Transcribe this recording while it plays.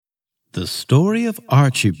The Story of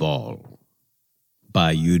Archie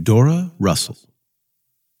by Eudora Russell.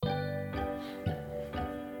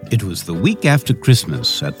 It was the week after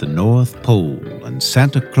Christmas at the North Pole, and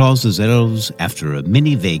Santa Claus's elves, after a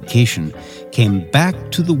mini-vacation, came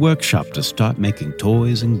back to the workshop to start making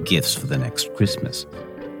toys and gifts for the next Christmas.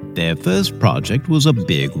 Their first project was a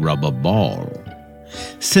big rubber ball.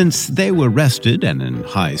 Since they were rested and in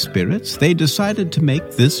high spirits, they decided to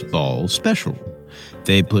make this ball special.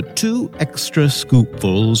 They put 2 extra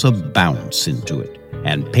scoopfuls of bounce into it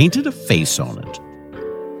and painted a face on it.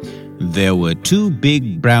 There were 2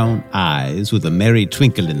 big brown eyes with a merry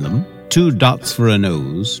twinkle in them, 2 dots for a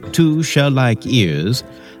nose, 2 shell-like ears,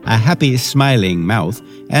 a happy smiling mouth,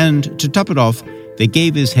 and to top it off, they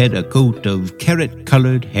gave his head a coat of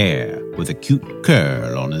carrot-colored hair with a cute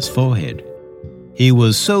curl on his forehead. He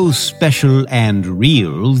was so special and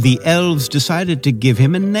real, the elves decided to give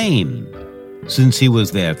him a name. Since he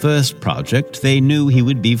was their first project, they knew he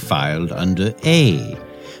would be filed under A.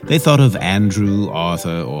 They thought of Andrew,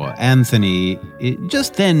 Arthur, or Anthony.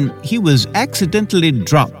 Just then, he was accidentally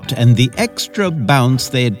dropped, and the extra bounce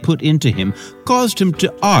they had put into him caused him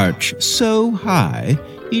to arch so high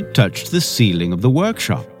he touched the ceiling of the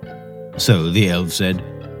workshop. So the elf said,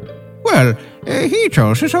 "Well, he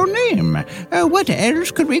chose his own name. What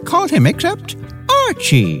else could we call him except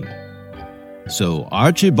Archie?" So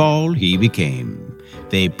Archibald he became.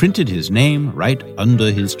 They printed his name right under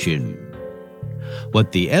his chin.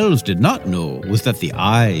 What the elves did not know was that the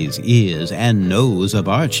eyes, ears, and nose of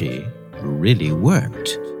Archie really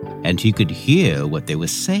worked, and he could hear what they were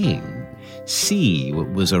saying, see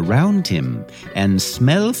what was around him, and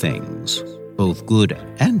smell things, both good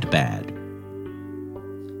and bad.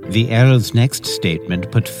 The elf's next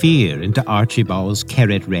statement put fear into Archibald's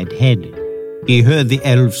carrot-red head. He heard the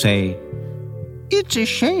elf say, "It's a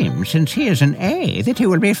shame, since he is an A, that he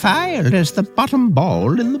will be filed as the bottom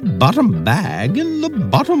ball in the bottom bag in the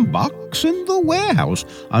bottom box in the warehouse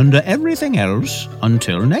under everything else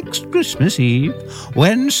until next Christmas Eve,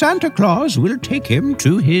 when Santa Claus will take him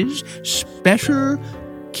to his special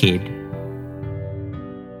kid."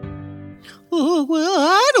 "Oh, well,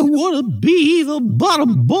 I don't want to be the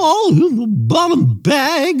bottom ball in the bottom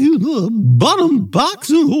bag in the bottom box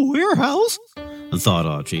in the warehouse," thought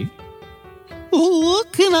Archie.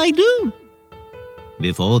 "What can I do?"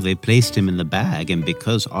 Before they placed him in the bag, and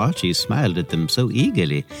because Archie smiled at them so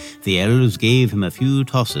eagerly, the elves gave him a few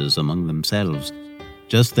tosses among themselves.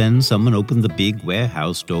 Just then someone opened the big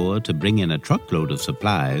warehouse door to bring in a truckload of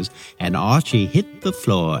supplies, and Archie hit the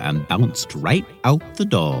floor and bounced right out the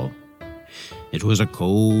door. It was a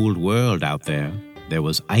cold world out there. There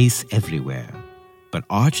was ice everywhere. But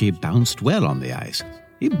Archie bounced well on the ice.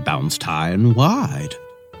 He bounced high and wide,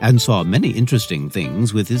 and saw many interesting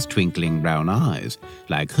things with his twinkling brown eyes,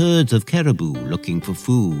 like herds of caribou looking for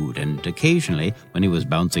food, and occasionally, when he was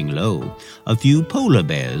bouncing low, a few polar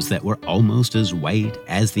bears that were almost as white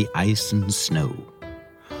as the ice and snow.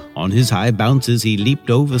 On his high bounces, he leaped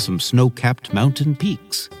over some snow-capped mountain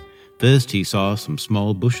peaks. First he saw some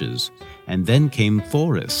small bushes, and then came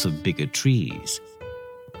forests of bigger trees.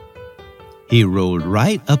 He rolled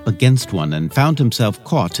right up against one and found himself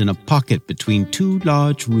caught in a pocket between 2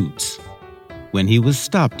 large roots. When he was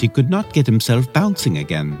stopped, he could not get himself bouncing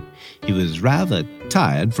again. He was rather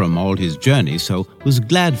tired from all his journey, so was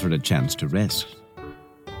glad for a chance to rest.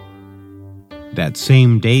 That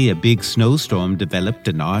same day, a big snowstorm developed,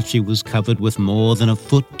 and Archie was covered with more than a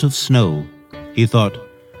foot of snow. He thought,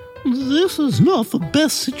 "This is not the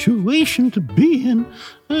best situation to be in,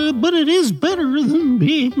 but it is better than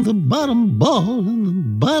being the bottom ball in the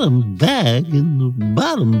bottom bag in the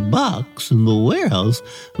bottom box in the warehouse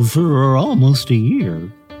for almost a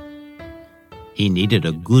year." He needed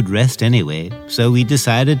a good rest anyway, so he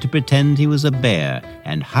decided to pretend he was a bear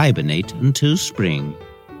and hibernate until spring.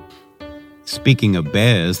 Speaking of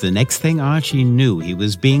bears, the next thing Archie knew, he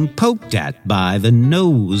was being poked at by the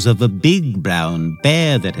nose of a big brown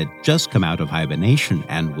bear that had just come out of hibernation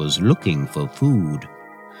and was looking for food.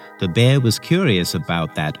 The bear was curious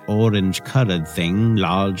about that orange-colored thing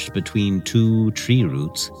lodged between 2 tree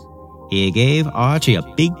roots. He gave Archie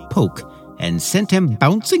a big poke and sent him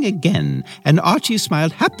bouncing again, and Archie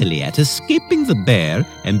smiled happily at escaping the bear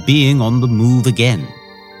and being on the move again.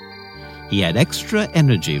 He had extra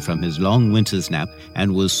energy from his long winter's nap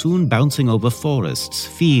and was soon bouncing over forests,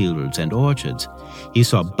 fields, and orchards. He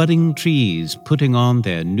saw budding trees putting on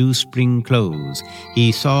their new spring clothes.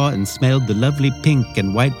 He saw and smelled the lovely pink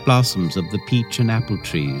and white blossoms of the peach and apple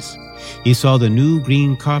trees. He saw the new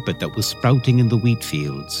green carpet that was sprouting in the wheat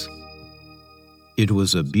fields. It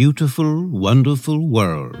was a beautiful, wonderful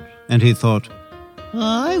world, and he thought,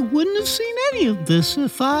 I wouldn't have seen any of this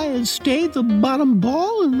if I had stayed the bottom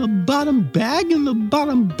ball in the bottom bag in the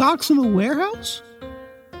bottom box in the warehouse.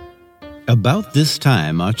 About this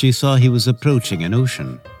time, Archie saw he was approaching an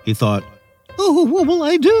ocean. He thought, Oh, what will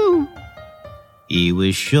I do? he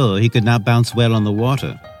was sure he could not bounce well on the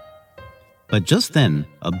water. But just then,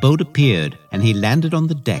 a boat appeared, and he landed on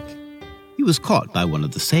the deck. He was caught by one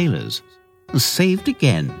of the sailors. Saved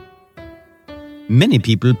again. Many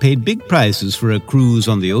people paid big prices for a cruise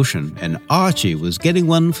on the ocean, and Archie was getting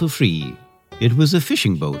one for free. It was a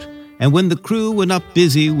fishing boat, and when the crew were not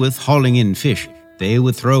busy with hauling in fish, they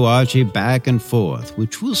would throw Archie back and forth,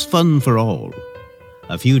 which was fun for all.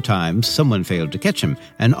 A few times someone failed to catch him,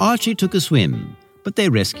 and Archie took a swim, but they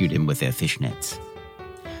rescued him with their fish nets.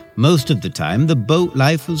 Most of the time, the boat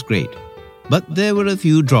life was great, but there were a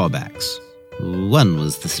few drawbacks. One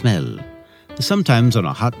was the smell. Sometimes on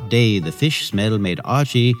a hot day, the fish smell made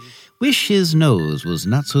Archie wish his nose was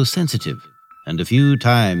not so sensitive. And a few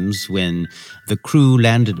times when the crew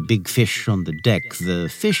landed a big fish on the deck, the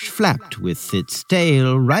fish flapped with its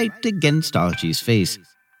tail right against Archie's face.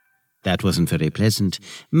 That wasn't very pleasant,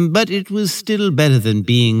 but it was still better than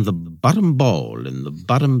being the bottom ball in the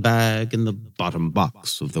bottom bag in the bottom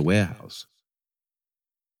box of the warehouse.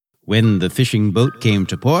 When the fishing boat came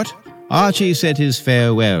to port, Archie said his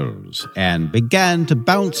farewells and began to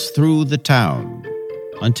bounce through the town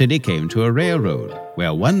until he came to a railroad,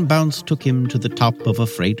 where one bounce took him to the top of a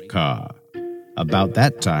freight car. About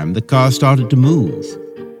that time, the car started to move.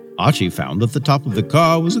 Archie found that the top of the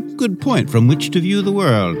car was a good point from which to view the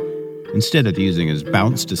world. Instead of using his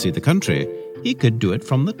bounce to see the country, he could do it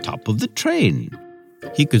from the top of the train.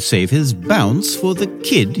 He could save his bounce for the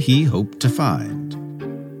kid he hoped to find.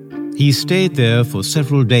 He stayed there for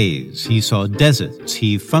several days. He saw deserts.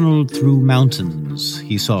 He funneled through mountains.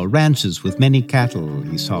 He saw ranches with many cattle.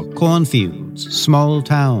 He saw cornfields, small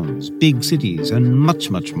towns, big cities, and much,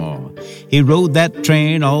 much more. He rode that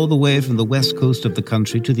train all the way from the west coast of the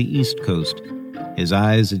country to the east coast. His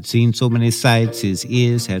eyes had seen so many sights, his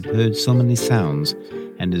ears had heard so many sounds,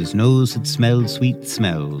 and his nose had smelled sweet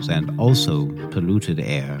smells and also polluted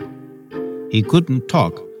air. He couldn't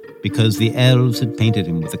talk, because the elves had painted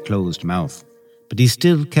him with a closed mouth, but he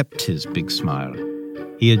still kept his big smile.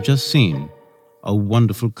 He had just seen a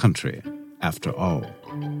wonderful country, after all.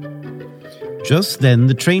 Just then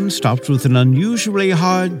the train stopped with an unusually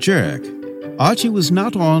hard jerk. Archie was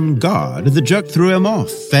not on guard. The jerk threw him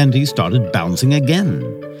off, and he started bouncing again.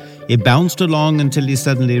 He bounced along until he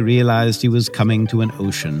suddenly realized he was coming to an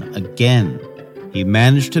ocean again. He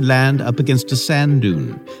managed to land up against a sand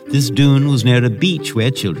dune. This dune was near a beach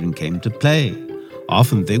where children came to play.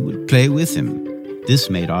 Often they would play with him. This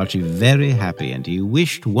made Archie very happy, and he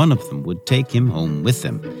wished one of them would take him home with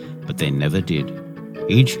them, but they never did.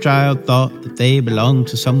 Each child thought that they belonged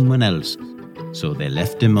to someone else, so they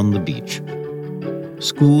left him on the beach.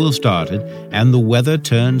 School started, and the weather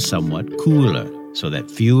turned somewhat cooler, so that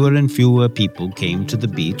fewer and fewer people came to the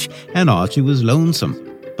beach, and Archie was lonesome,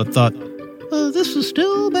 but thought, This is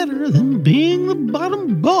still better than being the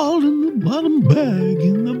bottom ball in the bottom bag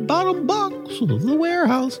in the bottom box of the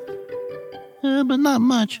warehouse. But not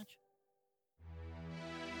much.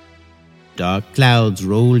 Dark clouds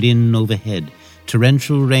rolled in overhead.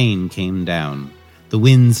 Torrential rain came down. The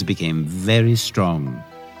winds became very strong.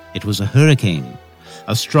 It was a hurricane.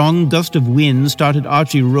 A strong gust of wind started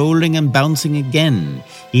Archie rolling and bouncing again.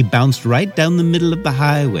 He bounced right down the middle of the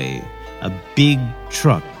highway. A big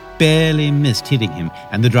truck barely missed hitting him,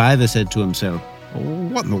 and the driver said to himself,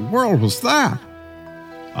 What in the world was that?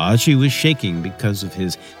 Archie was shaking because of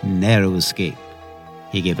his narrow escape.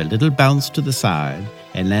 He gave a little bounce to the side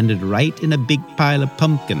and landed right in a big pile of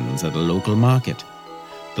pumpkins at a local market.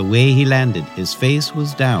 The way he landed, his face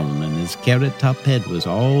was down and his carrot-top head was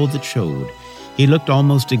all that showed. He looked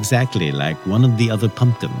almost exactly like one of the other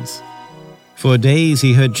pumpkins. For days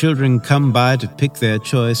he heard children come by to pick their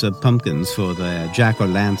choice of pumpkins for their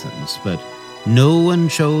jack-o'-lanterns, but no one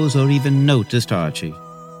chose or even noticed Archie.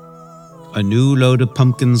 A new load of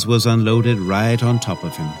pumpkins was unloaded right on top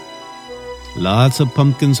of him. Lots of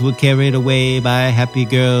pumpkins were carried away by happy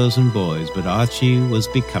girls and boys, but Archie was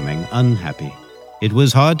becoming unhappy. It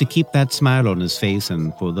was hard to keep that smile on his face,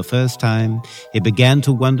 and for the first time, he began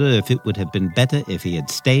to wonder if it would have been better if he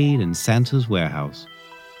had stayed in Santa's warehouse.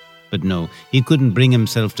 But no, he couldn't bring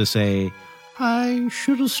himself to say, I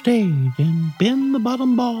should have stayed and been the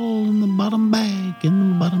bottom ball in the bottom bag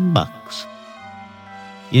in the bottom box.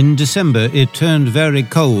 In December, it turned very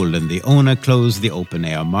cold and the owner closed the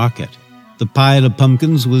open-air market. The pile of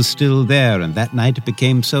pumpkins was still there, and that night it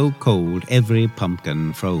became so cold every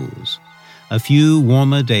pumpkin froze. A few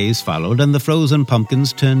warmer days followed, and the frozen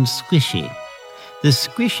pumpkins turned squishy. The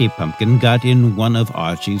squishy pumpkin got in one of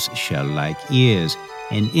Archie's shell-like ears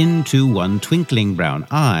and into one twinkling brown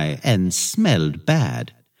eye and smelled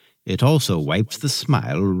bad. It also wiped the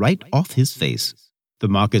smile right off his face. The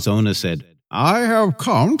market's owner said, "I have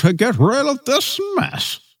come to get rid of this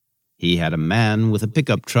mess." He had a man with a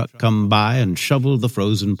pickup truck come by and shovel the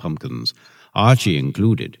frozen pumpkins, Archie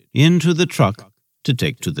included, into the truck to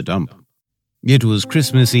take to the dump. It was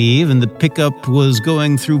Christmas Eve, and the pickup was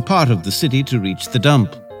going through part of the city to reach the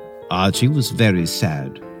dump. Archie was very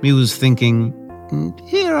sad. He was thinking,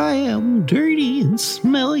 Here I am, dirty and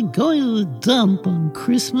smelly, going to the dump on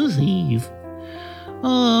Christmas Eve.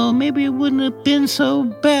 Oh, maybe it wouldn't have been so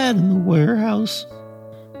bad in the warehouse.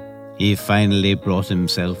 He finally brought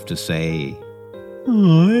himself to say,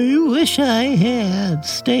 I wish I had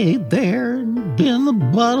stayed there and been the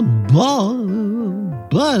bottom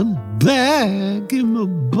bag in the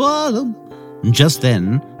bottom. Just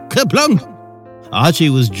then, kerplunk! Archie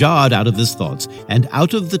was jarred out of his thoughts and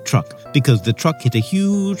out of the truck because the truck hit a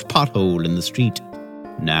huge pothole in the street.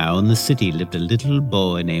 Now in the city lived a little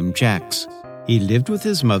boy named Jax. He lived with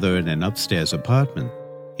his mother in an upstairs apartment.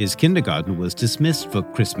 His kindergarten was dismissed for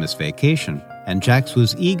Christmas vacation, and Jax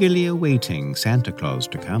was eagerly awaiting Santa Claus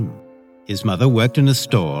to come. His mother worked in a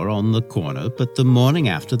store on the corner, but the morning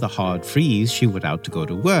after the hard freeze, she went out to go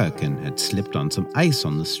to work and had slipped on some ice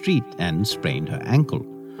on the street and sprained her ankle.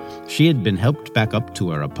 She had been helped back up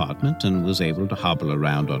to her apartment and was able to hobble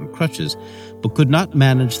around on crutches, but could not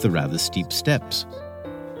manage the rather steep steps.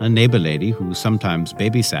 A neighbor lady who sometimes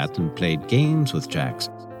babysat and played games with Jax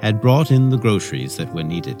had brought in the groceries that were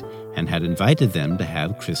needed and had invited them to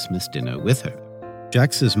have Christmas dinner with her.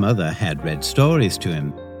 Jax's mother had read stories to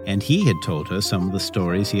him, and he had told her some of the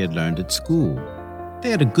stories he had learned at school. They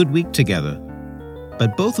had a good week together,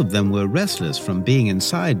 but both of them were restless from being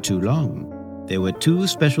inside too long. There were two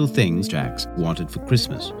special things Jax wanted for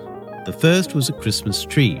Christmas. The first was a Christmas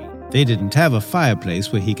tree. They didn't have a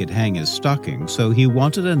fireplace where he could hang his stocking, so he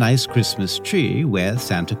wanted a nice Christmas tree where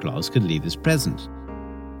Santa Claus could leave his presents.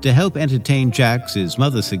 To help entertain Jax, his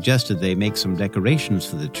mother suggested they make some decorations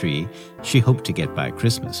for the tree she hoped to get by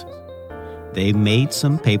Christmas. They made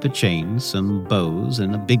some paper chains, some bows,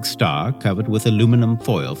 and a big star covered with aluminum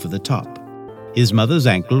foil for the top. His mother's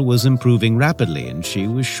ankle was improving rapidly, and she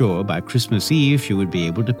was sure by Christmas Eve she would be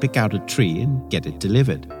able to pick out a tree and get it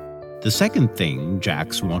delivered. The second thing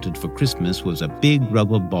Jax wanted for Christmas was a big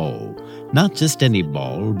rubber ball. Not just any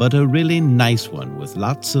ball, but a really nice one with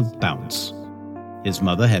lots of bounce. His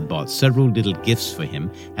mother had bought several little gifts for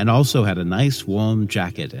him and also had a nice warm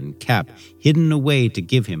jacket and cap hidden away to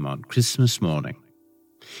give him on Christmas morning.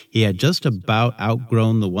 He had just about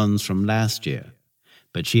outgrown the ones from last year,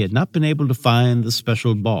 but she had not been able to find the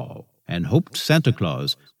special ball and hoped Santa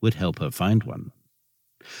Claus would help her find one.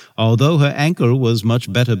 Although her ankle was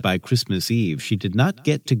much better by Christmas Eve, she did not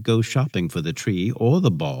get to go shopping for the tree or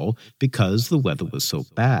the ball because the weather was so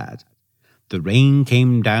bad. The rain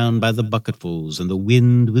came down by the bucketfuls, and the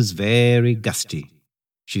wind was very gusty.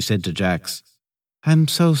 She said to Jax, "I'm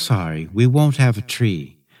so sorry, we won't have a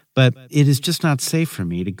tree, but it is just not safe for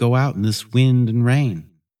me to go out in this wind and rain."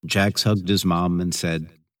 Jax hugged his mom and said,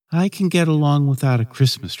 "I can get along without a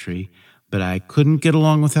Christmas tree, but I couldn't get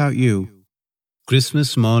along without you."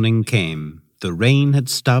 Christmas morning came. The rain had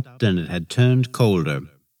stopped and it had turned colder.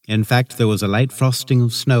 In fact, there was a light frosting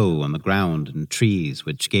of snow on the ground and trees,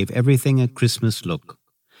 which gave everything a Christmas look.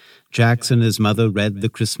 Jax and his mother read the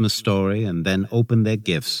Christmas story and then opened their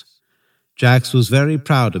gifts. Jax was very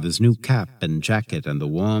proud of his new cap and jacket and the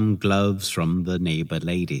warm gloves from the neighbor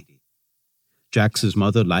lady. Jax's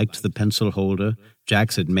mother liked the pencil holder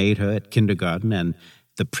Jax had made her at kindergarten and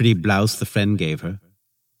the pretty blouse the friend gave her.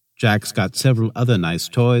 Jax got several other nice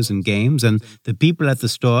toys and games, and the people at the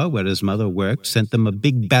store where his mother worked sent them a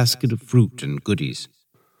big basket of fruit and goodies.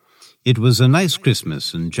 It was a nice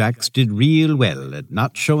Christmas, and Jax did real well at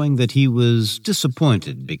not showing that he was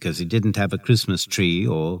disappointed because he didn't have a Christmas tree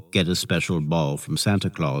or get a special ball from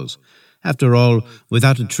Santa Claus. After all,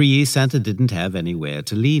 without a tree, Santa didn't have anywhere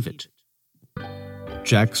to leave it.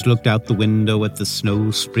 Jax looked out the window at the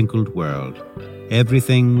snow-sprinkled world.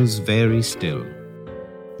 Everything was very still.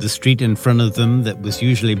 The street in front of them that was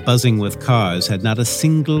usually buzzing with cars had not a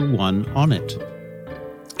single one on it.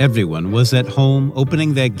 Everyone was at home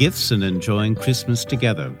opening their gifts and enjoying Christmas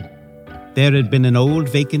together. There had been an old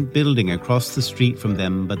vacant building across the street from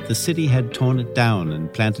them, but the city had torn it down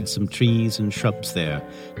and planted some trees and shrubs there,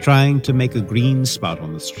 trying to make a green spot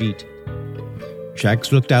on the street.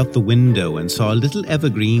 Jax looked out the window and saw a little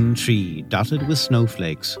evergreen tree dotted with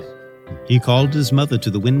snowflakes. He called his mother to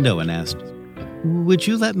the window and asked, would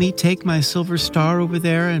you let me take my silver star over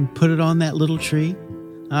there and put it on that little tree?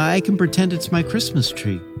 I can pretend it's my Christmas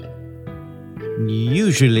tree."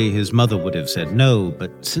 Usually his mother would have said no,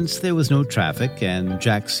 but since there was no traffic and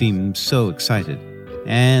Jack seemed so excited,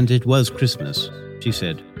 and it was Christmas, she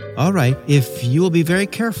said, "All right, if you will be very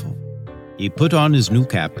careful." He put on his new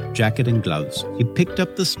cap, jacket, and gloves. He picked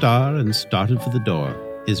up the star and started for the door.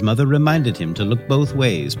 His mother reminded him to look both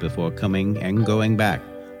ways before coming and going back,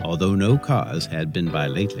 although no cars had been by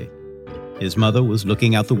lately. His mother was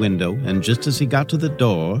looking out the window, and just as he got to the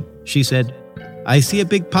door, she said, "I see a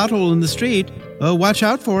big pothole in the street. Watch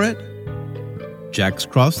out for it." Jax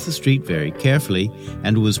crossed the street very carefully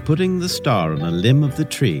and was putting the star on a limb of the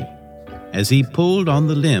tree. As he pulled on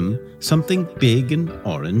the limb, something big and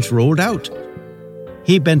orange rolled out.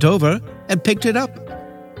 He bent over and picked it up.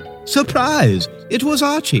 Surprise! It was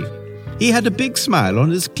Archie. He had a big smile on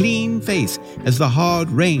his clean face as the hard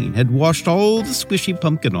rain had washed all the squishy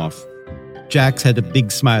pumpkin off. Jax had a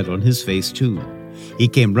big smile on his face, too. He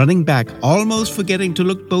came running back, almost forgetting to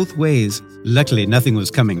look both ways. Luckily, nothing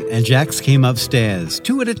was coming, and Jax came upstairs,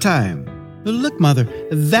 2 at a time. "Look, Mother,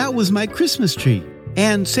 that was my Christmas tree,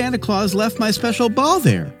 and Santa Claus left my special ball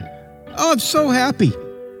there. Oh, I'm so happy."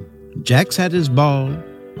 Jax had his ball.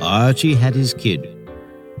 Archie had his kid.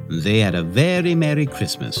 They had a very Merry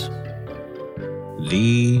Christmas.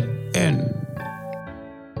 The end.